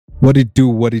What it do,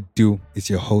 what it do. It's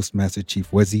your host, Master Chief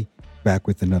Wezzy, back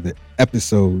with another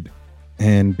episode.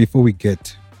 And before we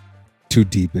get too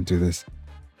deep into this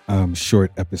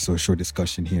short episode, short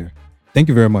discussion here, thank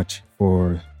you very much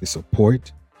for the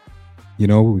support. You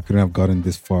know, we couldn't have gotten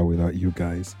this far without you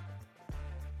guys,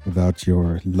 without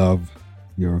your love,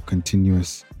 your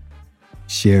continuous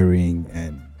sharing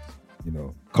and,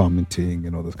 commenting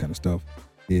and all this kind of stuff.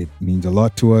 It means a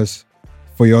lot to us.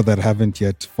 For y'all that haven't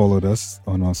yet followed us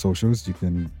on our socials, you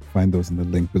can find those in the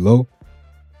link below.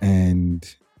 And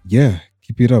yeah,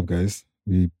 keep it up, guys.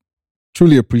 We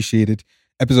truly appreciate it.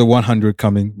 Episode 100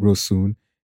 coming real soon.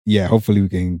 Yeah, hopefully we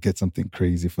can get something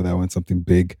crazy for that one, something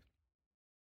big.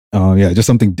 Just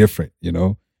something different,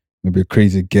 Maybe a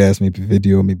crazy guest, maybe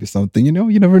video, maybe something, you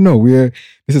never know.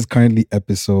 This is currently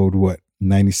episode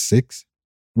 96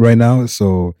 right now.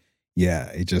 So yeah,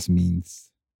 it just means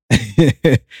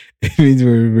it means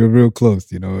we're real close,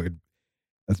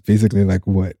 That's basically like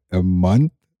a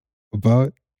month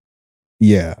about?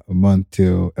 Yeah, a month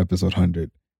till episode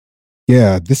 100.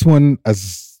 Yeah, this one,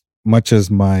 as much as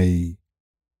my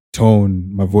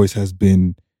tone, my voice has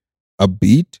been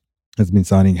upbeat, has been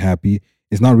sounding happy,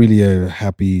 it's not really a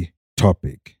happy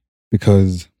topic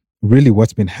because really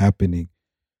what's been happening,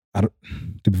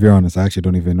 to be very honest, I actually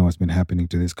don't even know what's been happening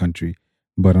to this country,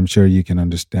 but I'm sure you can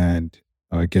understand,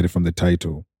 get it from the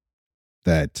title,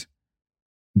 that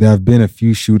there have been a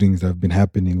few shootings that have been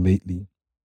happening lately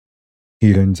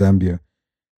here in Zambia.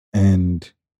 And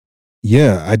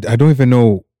yeah, I don't even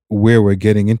know where we're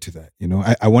getting into that.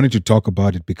 I wanted to talk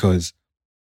about it because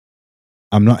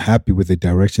I'm not happy with the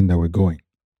direction that we're going.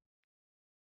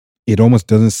 It almost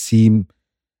doesn't seem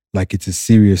like it's a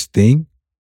serious thing.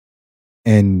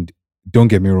 And don't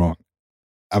get me wrong,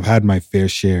 I've had my fair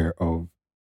share of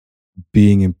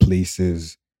being in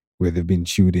places where there've been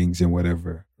shootings and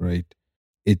whatever, right?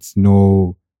 It's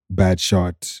no bad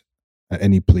shot at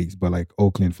any place, but like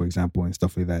Oakland, for example, and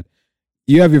stuff like that.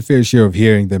 You have your fair share of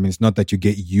hearing them. It's not that you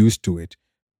get used to it,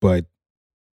 but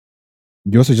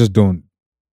you also just don't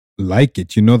like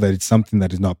it. You know that it's something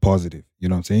that is not positive. You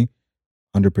know what I'm saying?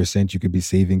 100% you could be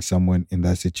saving someone in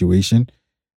that situation.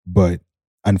 But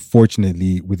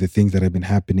unfortunately, with the things that have been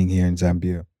happening here in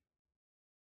Zambia,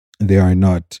 they are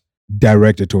not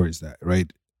directed towards that, right?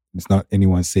 It's not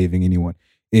anyone saving anyone.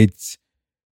 It's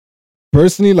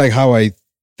personally like how I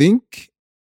think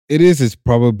it is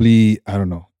probably, I don't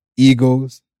know,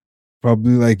 egos.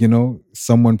 Probably like,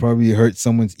 someone probably hurt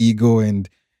someone's ego and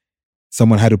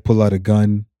someone had to pull out a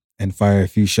gun and fire a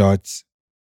few shots,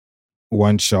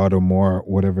 one shot or more,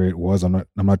 whatever it was. I'm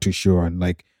not too sure on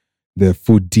like the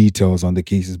full details on the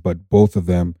cases, but both of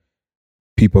them,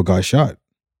 people got shot,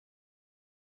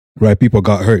 right? People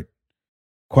got hurt.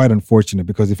 Quite unfortunate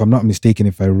because if I'm not mistaken,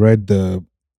 if I read the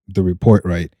report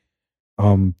right,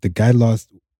 the guy lost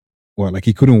like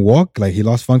he couldn't walk, like he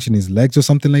lost function in his legs or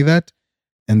something like that.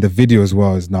 And the video as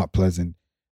well is not pleasant.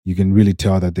 You can really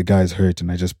tell that the guy's hurt, and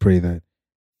I just pray that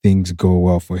things go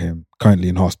well for him. Currently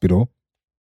in hospital.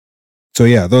 So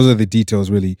yeah, those are the details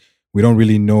really. We don't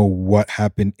really know what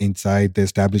happened inside the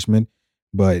establishment,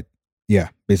 but yeah,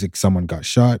 basically someone got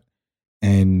shot.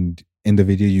 And in the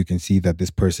video, you can see that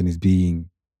this person is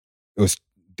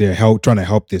they're trying to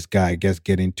help this guy, I guess,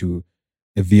 get into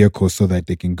a vehicle so that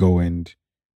they can go and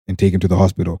take him to the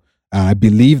hospital. I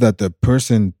believe that the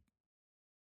person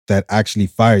that actually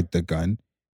fired the gun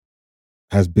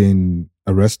has been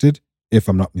arrested, if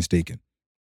I'm not mistaken.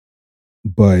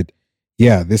 But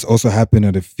yeah, this also happened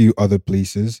at a few other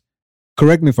places.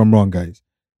 Correct me if I'm wrong, guys.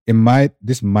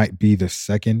 This might be the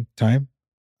second time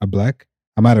I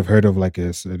might have heard of like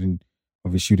a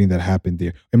shooting that happened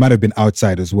there. It might have been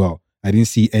outside as well. I didn't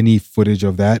see any footage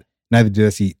of that. Neither did I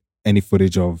see any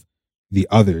footage of the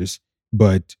others.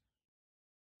 But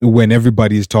when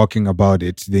everybody is talking about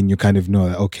it, then you kind of know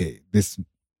that, okay, this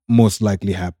most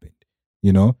likely happened.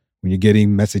 When you're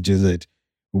getting messages at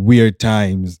weird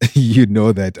times, you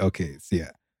know that, okay, so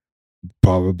yeah,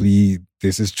 probably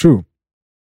this is true.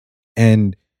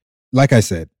 And like I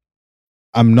said,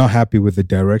 I'm not happy with the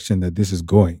direction that this is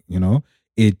going.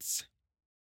 It's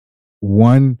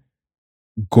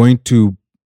going to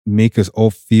make us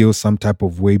all feel some type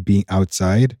of way being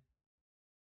outside.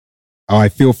 I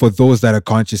feel for those that are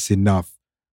conscious enough,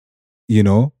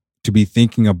 to be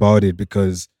thinking about it,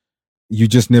 because you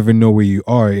just never know where you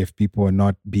are if people are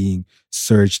not being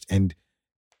searched. And,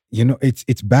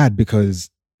 it's bad because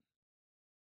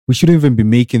we shouldn't even be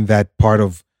making that part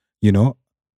of,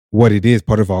 what it is,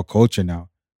 part of our culture now.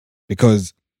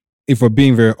 Because if we're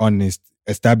being very honest,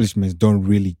 establishments don't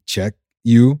really check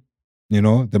you.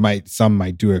 Some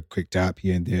might do a quick tap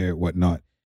here and there, whatnot.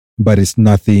 But it's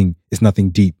nothing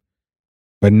deep.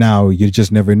 But now you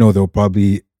just never know. They'll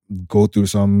probably go through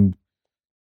some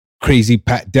crazy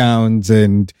pat downs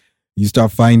and you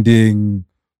start finding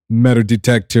metal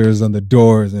detectors on the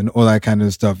doors and all that kind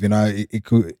of stuff. It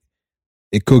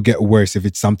could get worse if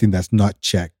it's something that's not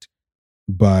checked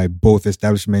by both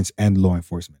establishments and law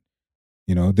enforcement.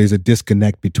 There's a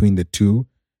disconnect between the two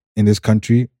in this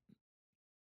country,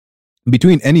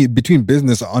 between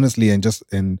business, honestly, and just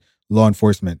in law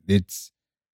enforcement.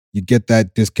 You get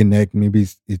that disconnect. Maybe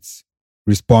it's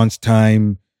response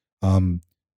time, um,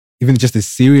 even just the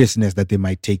seriousness that they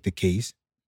might take the case.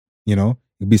 It'd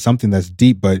be something that's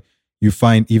deep, but you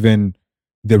find even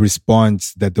the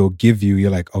response that they'll give you,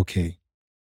 you're like, okay,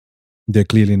 they're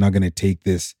clearly not going to take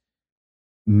this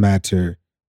matter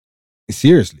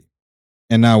seriously.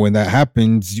 And now when that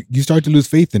happens, you start to lose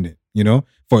faith in it.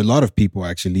 For a lot of people,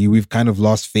 actually, we've kind of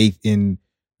lost faith in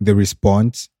the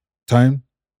response time.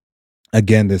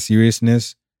 Again, the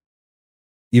seriousness,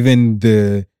 even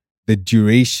the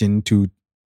duration to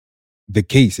the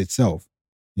case itself.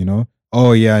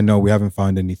 Oh yeah, no, we haven't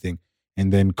found anything.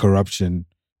 And then corruption,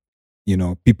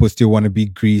 people still want to be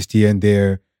greased here and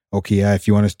there. Okay, yeah, if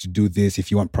you want us to do this, if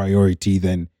you want priority,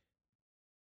 then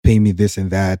pay me this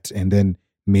and that, and then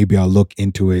maybe I'll look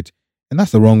into it. And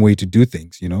that's the wrong way to do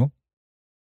things, to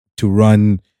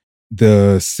run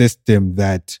the system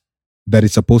that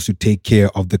is supposed to take care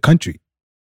of the country.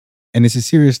 And it's a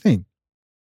serious thing.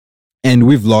 And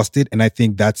we've lost it. And I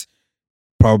think that's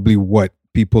probably what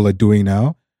people are doing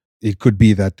now. It could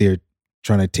be that they're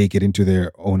trying to take it into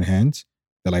their own hands.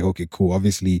 They're like, okay, cool.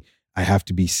 Obviously, I have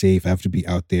to be safe. I have to be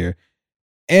out there.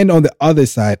 And on the other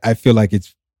side, I feel like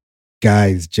it's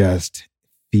guys just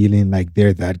feeling like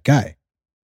they're that guy.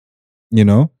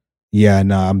 Yeah,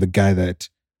 nah, I'm the guy that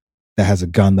has a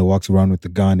gun, that walks around with the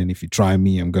gun. And if you try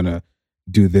me, I'm going to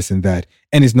do this and that.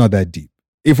 And it's not that deep.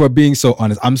 If we're being so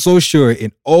honest, I'm so sure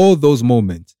in all those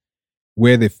moments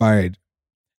where they fired,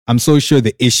 I'm so sure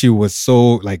the issue was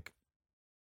so like,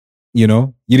 you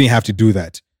didn't have to do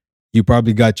that. You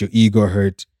probably got your ego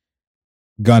hurt,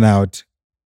 gun out,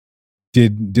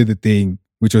 did the thing,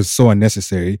 which was so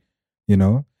unnecessary.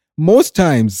 Most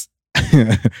times,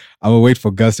 I will wait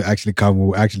for Gus to actually come.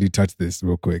 We'll actually touch this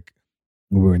real quick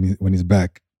when he's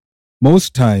back.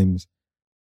 Most times,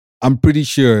 I'm pretty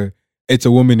sure it's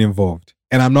a woman involved,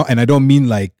 and I don't mean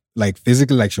like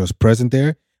physically, like she was present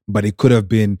there, but it could have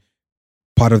been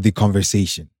part of the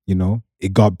conversation.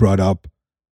 It got brought up.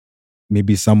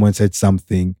 Maybe someone said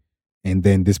something, and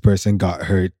then this person got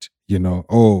hurt.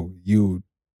 Oh, you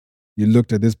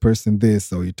looked at this person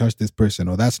this, or you touched this person,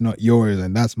 or that's not yours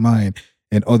and that's mine,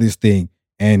 and all this thing.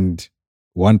 And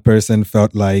one person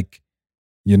felt like,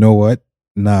 you know what?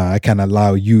 Nah, I can't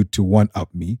allow you to one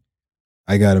up me.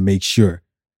 I gotta make sure.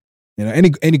 And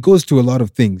it goes to a lot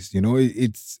of things.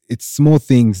 It's small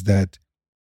things that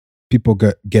people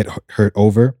get hurt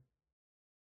over,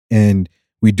 and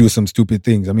we do some stupid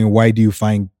things. I mean, why do you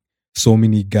find so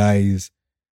many guys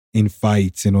in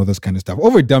fights and all this kind of stuff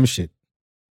over dumb shit?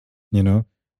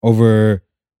 Over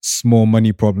small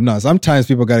money problem. Now, sometimes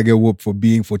people gotta get whooped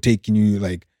for taking you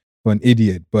like for an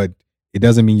idiot, but it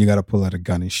doesn't mean you gotta pull out a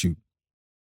gun and shoot.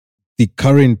 The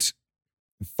current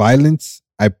violence,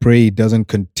 I pray it doesn't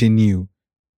continue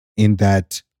in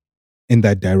that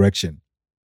direction.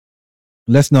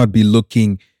 Let's not be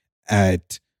looking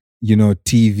at,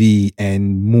 TV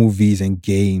and movies and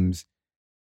games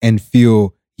and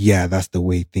feel, yeah, that's the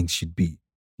way things should be.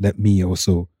 Let me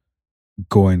also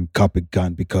go and cop a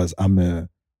gun because I'm a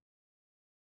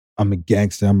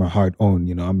gangster, I'm a hard on,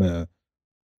 I'm a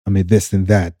this and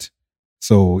that.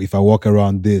 So if I walk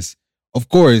around this, of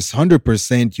course,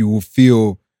 100% you will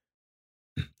feel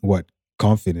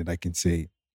confident, I can say,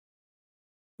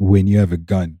 when you have a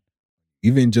gun,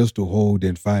 even just to hold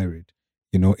and fire it.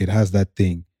 It has that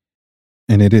thing,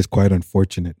 and it is quite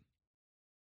unfortunate.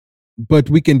 But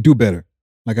we can do better.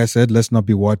 Like I said, let's not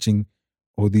be watching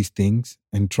all these things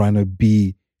and trying to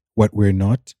be what we're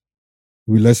not.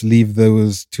 Let's leave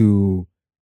those to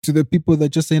the people that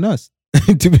just ain't us.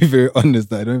 To be very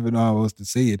honest, I don't even know how else to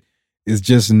say it. It's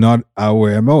just not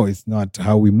our MO. It's not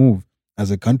how we move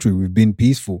as a country. We've been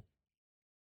peaceful.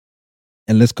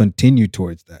 And let's continue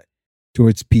towards that,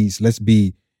 towards peace.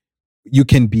 You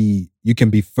can be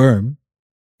firm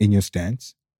in your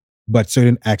stance, but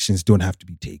certain actions don't have to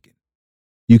be taken.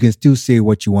 You can still say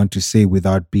what you want to say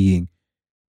without being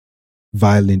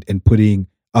violent and putting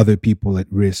other people at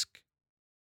risk.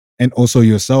 And also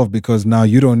yourself, because now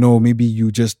you don't know, maybe you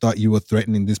just thought you were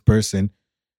threatening this person.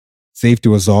 Safety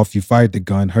was off, you fired the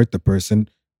gun, hurt the person,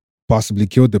 possibly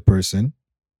killed the person.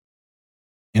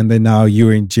 And then now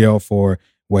you're in jail for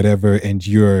whatever and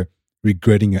you're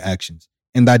regretting your actions.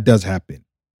 And that does happen.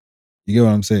 You get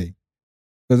what I'm saying?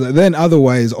 Because then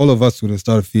otherwise, all of us would have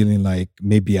started feeling like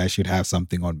maybe I should have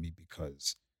something on me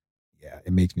because, yeah,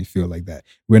 it makes me feel like that.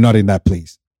 We're not in that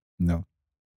place. No,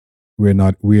 we're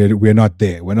not. We're not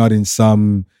there. We're not in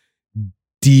some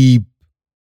deep,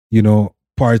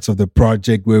 parts of the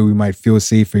project where we might feel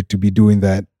safer to be doing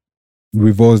that.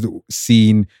 We've also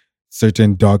seen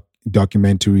certain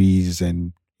documentaries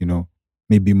and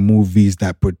maybe movies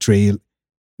that portray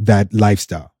that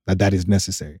lifestyle that is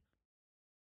necessary.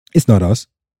 It's not us.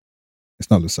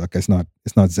 It's not Lusaka. It's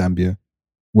not Zambia.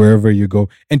 Wherever you go,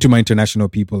 and to my international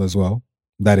people as well,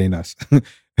 that ain't us.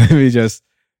 We just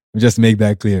make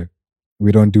that clear.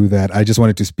 We don't do that. I just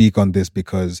wanted to speak on this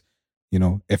because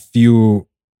a few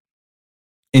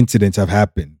incidents have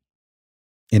happened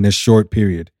in a short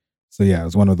period. So yeah, it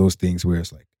was one of those things where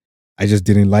it's like I just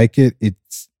didn't like it.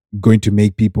 It's going to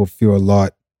make people feel a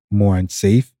lot more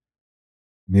unsafe.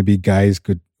 Maybe guys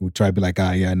would try to be like,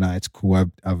 yeah, nah, it's cool.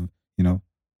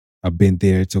 I've been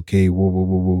there. It's okay. Whoa, whoa,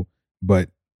 whoa, whoa. But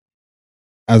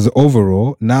as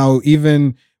overall, now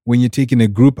even when you're taking a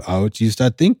group out, you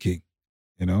start thinking,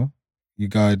 you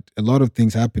got a lot of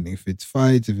things happening. If it's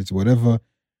fights, if it's whatever,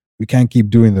 we can't keep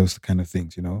doing those kind of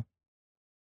things, And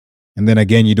then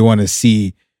again, you don't want to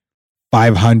see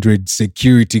 500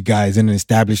 security guys in an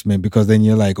establishment because then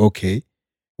you're like, okay,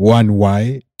 one,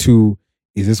 why? Two,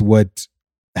 is this what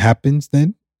happens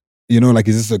then? Like,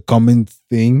 is this a common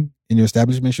thing in your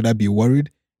establishment? Should I be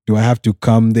worried? Do I have to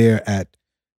come there at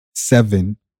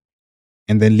 7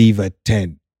 and then leave at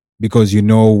 10? Because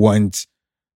once,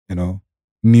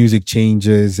 music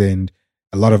changes and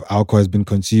a lot of alcohol has been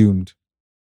consumed,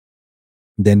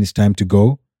 then it's time to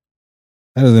go.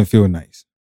 That doesn't feel nice.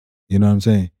 You know what I'm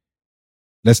saying?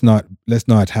 Let's not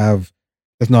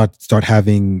start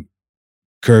having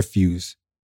curfews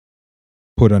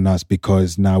put on us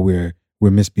because now we're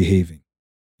misbehaving.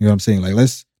 You know what I'm saying? Like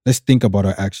let's think about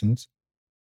our actions.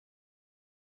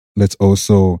 Let's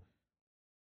also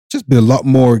just be a lot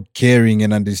more caring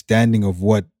and understanding of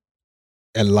what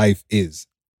a life is.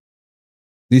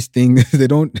 These things they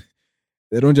don't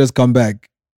just come back.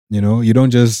 You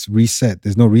don't just reset.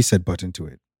 There's no reset button to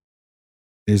it.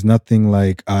 There's nothing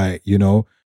like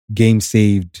game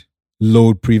saved,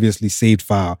 load previously saved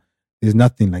file. There's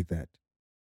nothing like that.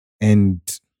 And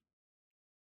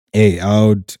hey, I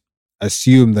would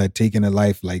assume that taking a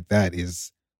life like that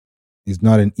is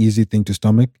not an easy thing to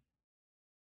stomach.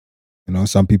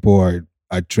 Some people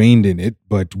are trained in it,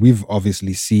 but we've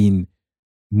obviously seen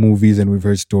movies and we've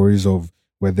heard stories of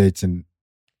whether it's a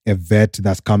vet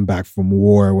that's come back from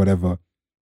war or whatever.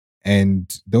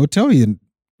 And they'll tell you,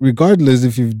 regardless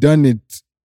if you've done it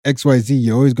XYZ,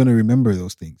 you're always going to remember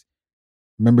those things.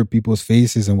 Remember people's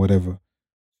faces and whatever.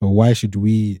 So why should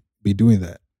we be doing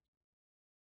that?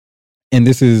 And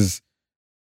this is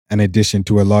an addition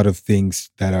to a lot of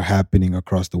things that are happening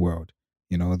across the world,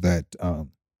 that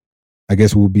I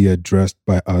guess will be addressed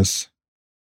by us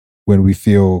when we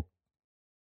feel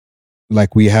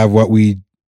like we have what we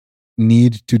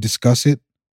need to discuss it.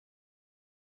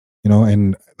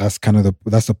 And that's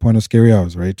that's the point of Scary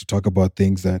Hours, right? To talk about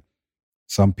things that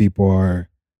some people are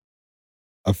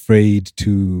afraid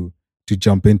to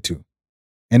jump into.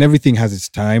 And everything has its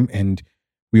time, and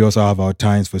we also have our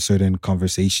times for certain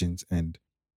conversations, and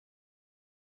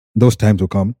those times will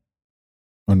come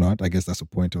or not. I guess that's the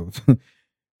point of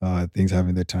things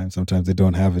having their time. Sometimes they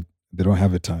don't have it. They don't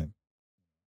have a time.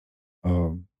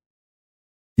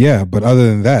 Yeah, but other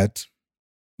than that,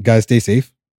 guys, stay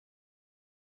safe.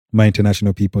 My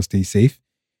international people, stay safe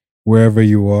wherever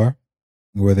you are,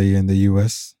 whether you're in the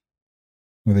US,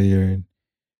 whether you're in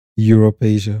Europe,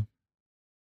 Asia,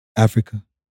 Africa,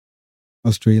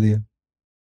 Australia,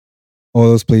 all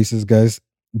those places, guys.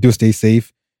 Do stay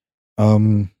safe.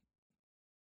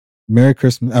 Merry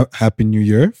Christmas, Happy New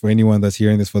Year for anyone that's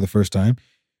hearing this for the first time.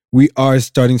 We are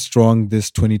starting strong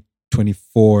this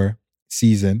 2024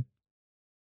 season.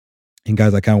 And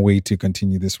guys, I can't wait to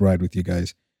continue this ride with you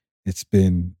guys. It's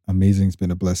been amazing. It's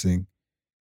been a blessing.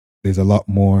 There's a lot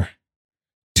more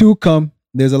to come.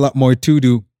 There's a lot more to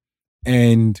do.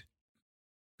 And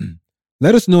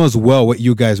let us know as well what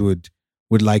you guys would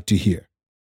like to hear.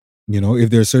 If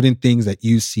there are certain things that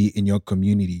you see in your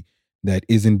community that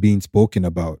isn't being spoken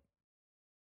about.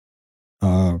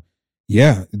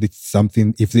 Yeah, it's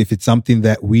something, if it's something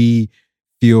that we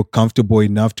feel comfortable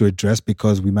enough to address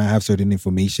because we might have certain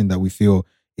information that we feel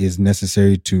is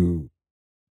necessary to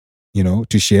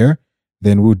share,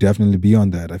 then we'll definitely be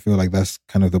on that. I feel like that's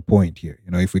kind of the point here.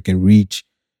 If we can reach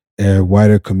a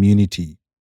wider community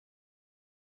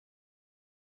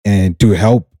and to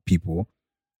help people,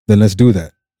 then let's do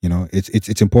that.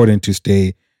 It's important to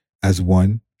stay as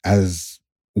one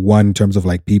in terms of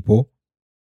like people.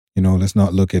 Let's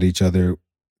not look at each other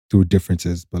through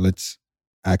differences, but let's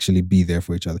actually be there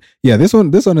for each other. Yeah, this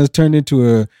one has turned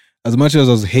into a, as much as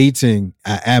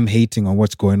I am hating on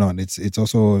what's going on. It's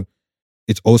also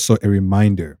a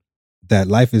reminder that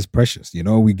life is precious.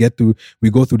 We go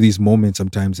through these moments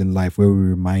sometimes in life where we're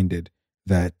reminded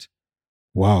that,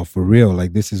 wow, for real,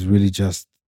 like this is really just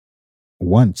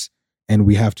once, and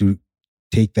we have to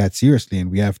take that seriously,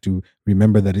 and we have to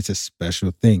remember that it's a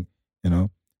special thing.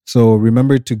 So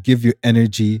remember to give your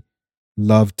energy,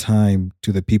 love, time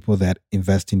to the people that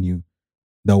invest in you,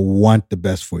 that want the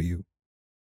best for you,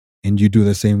 and you do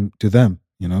the same to them.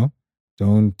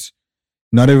 Don't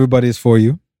Not everybody is for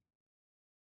you,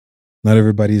 not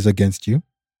everybody is against you,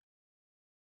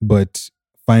 but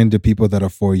find the people that are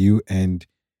for you, and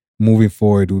moving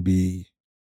forward will be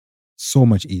so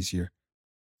much easier,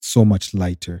 so much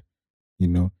lighter.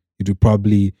 It will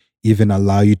probably even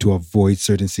allow you to avoid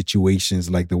certain situations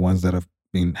like the ones that have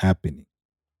been happening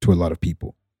to a lot of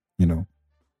people.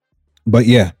 But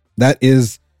yeah, that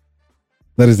is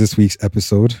this week's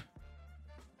episode.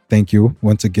 Thank you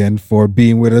once again for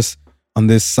being with us on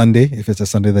this Sunday, if it's a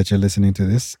Sunday that you're listening to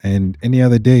this, and any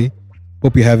other day.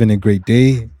 Hope you're having a great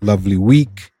day, lovely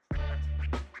week.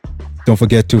 Don't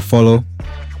forget to follow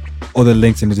all the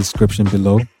links in the description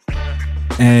below.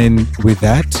 And with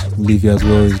that, leave you as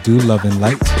we always do, love and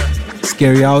light.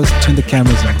 Scary hours, turn the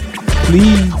cameras on,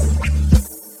 please.